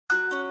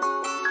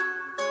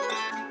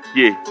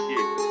Yeah.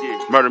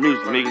 Murder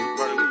music, nigga.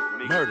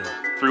 Murder.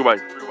 Third way,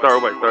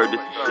 third, this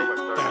is shit.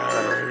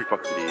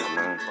 Fuck it is,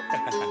 man.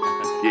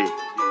 Yeah.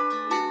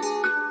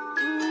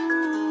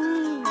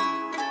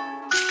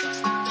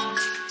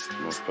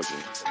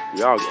 Motherfucking,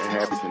 we all get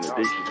habits and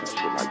addictions and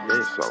shit like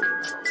that, so.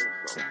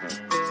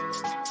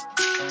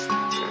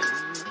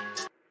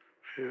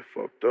 Yeah,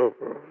 fucked up,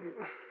 bro.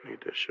 Need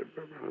that shit,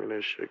 bro. Need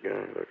that shit,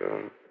 gang. Like,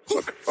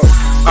 fucking fuck.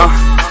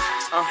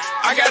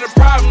 I got a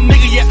problem,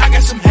 nigga, yeah, I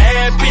got some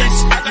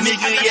habits.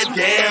 Nigga, yeah,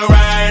 damn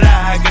right,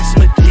 I got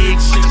some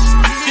addictions.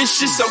 This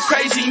shit so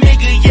crazy,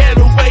 nigga, yeah,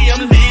 the way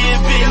I'm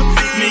living.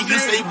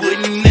 Niggas, they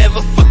wouldn't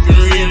never fucking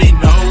really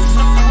know.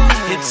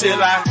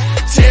 Until I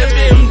tell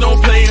them don't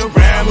play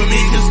around with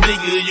me, cause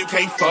nigga, you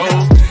can't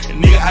fold.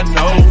 And nigga, I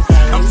know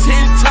I'm 10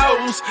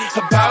 toes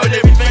about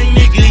everything,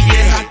 nigga,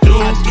 yeah, I do.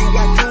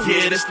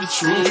 Yeah, that's the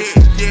truth.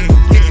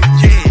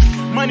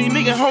 Money,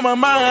 nigga, on my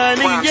mind,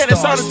 nigga, yeah,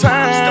 that's all the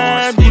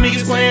time. These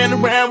niggas playing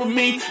around with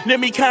me. Let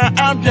me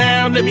calm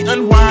down, let me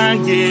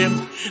unwind, yeah.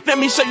 Let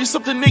me show you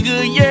something,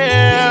 nigga,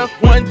 yeah.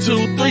 1,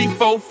 2, 3,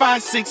 4,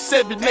 5, 6,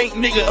 7, 8,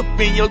 nigga, up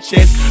in your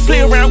chest.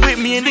 Play around with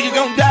me and nigga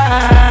gon'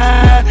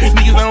 die.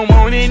 Niggas don't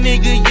want it,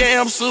 nigga,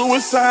 yeah, I'm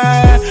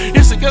suicide.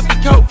 It's a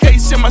custody cold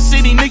case in my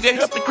city, nigga,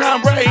 help the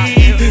crime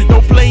rate.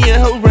 Don't play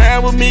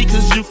around with me,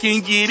 cause you can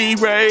get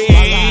erased,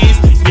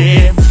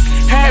 yeah.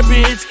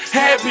 Habits,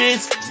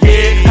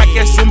 yeah, I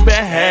got some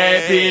bad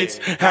habits,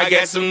 I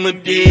got some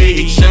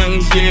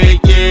addictions, yeah.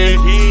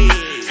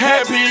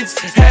 Habits,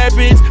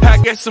 I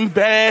got some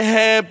bad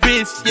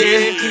habits,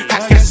 yeah.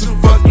 I got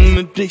some fucking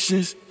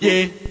addictions,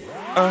 yeah.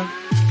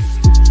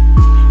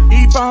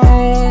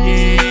 E-Bone,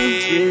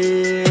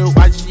 yeah,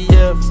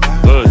 YGF.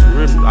 It's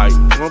really, like,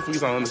 motherfuckers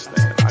don't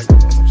understand, like, you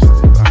know what I'm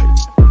saying,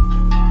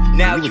 like.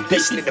 Now you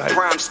listening to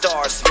Prime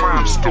Stars.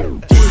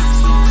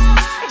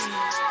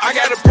 I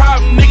got a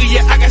problem, nigga,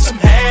 yeah, I got some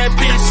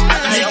habits.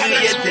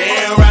 Nigga, yeah,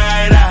 damn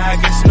right, I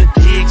got some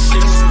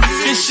addictions.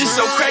 This shit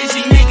so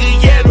crazy, nigga,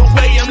 yeah, the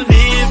way I'm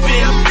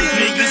living.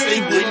 Niggas,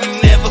 they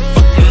wouldn't never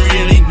fucking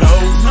really know.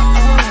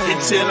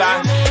 Until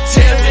I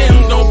tell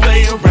them don't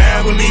play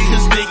around with me,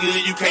 cause nigga,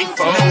 you can't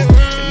fold. And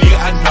nigga,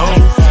 I know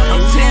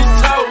I'm 10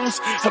 toes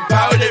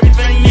about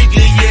everything,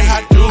 nigga, yeah,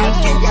 I do.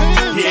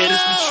 Yeah,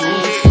 that's the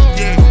truth.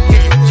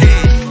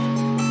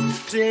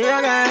 See,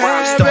 I got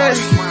habits.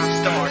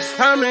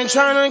 I've been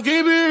tryna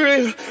keep it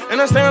real,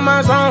 and I stay in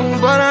my zone,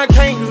 but I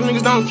can't, cause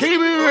niggas don't keep it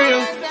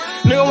real.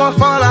 Nigga wanna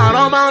fall out,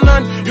 all about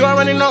nothing. You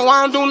already know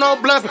I don't do no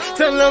bluffing.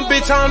 Tell them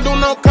bitch I don't do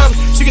no cover.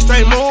 She can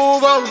straight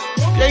move over.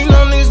 Yeah, you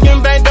know niggas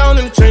getting back down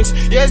in the trenches.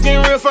 Yeah, it's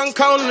getting real fucking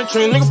cold in the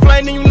trench. Nigga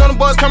play, then you know the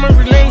boys coming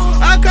relentless.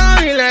 I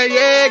call you like,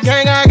 yeah,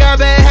 gang, I got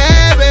bad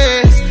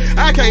habits.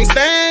 I can't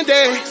stand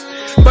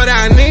it, but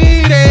I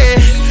need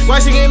it. Why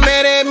she get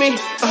mad at me?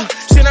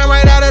 Shit, I'm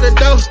right out of the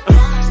door.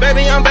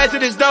 Baby, I'm back to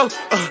this dough.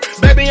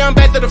 Baby, I'm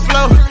back to the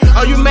flow.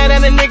 Oh, you mad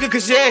at a nigga?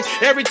 Cause yeah,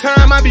 every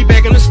time I be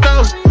back in the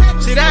stove.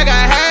 Shit, I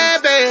got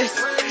habits.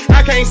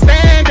 I can't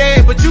stand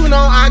it, but you know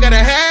I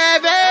gotta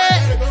have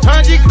it.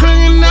 100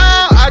 clean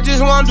now, I just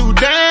wanna do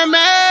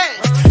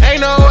damage. Ain't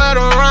nowhere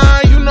to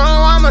run, you know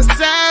I'm a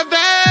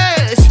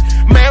savage.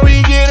 Man, we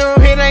get them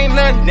hit, ain't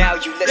nothing. Now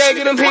you they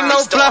get them hit,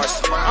 no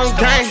bluffs. I'm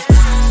gang.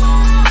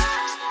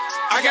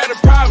 I got a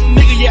problem,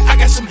 nigga, yeah, I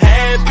got some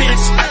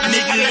habits.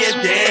 Nigga, yeah,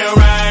 damn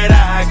right,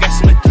 I got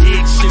some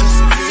addictions.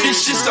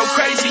 This shit so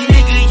crazy,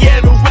 nigga,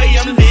 yeah, the way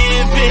I'm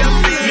living.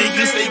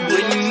 Niggas, they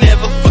wouldn't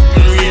never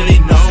fucking really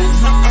know.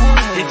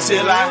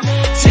 Until I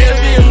tell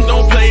them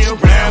don't play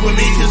around with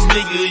me, cause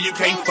nigga, you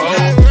can't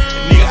fold.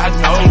 Nigga, I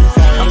know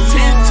I'm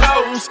 10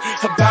 toes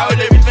about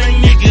everything.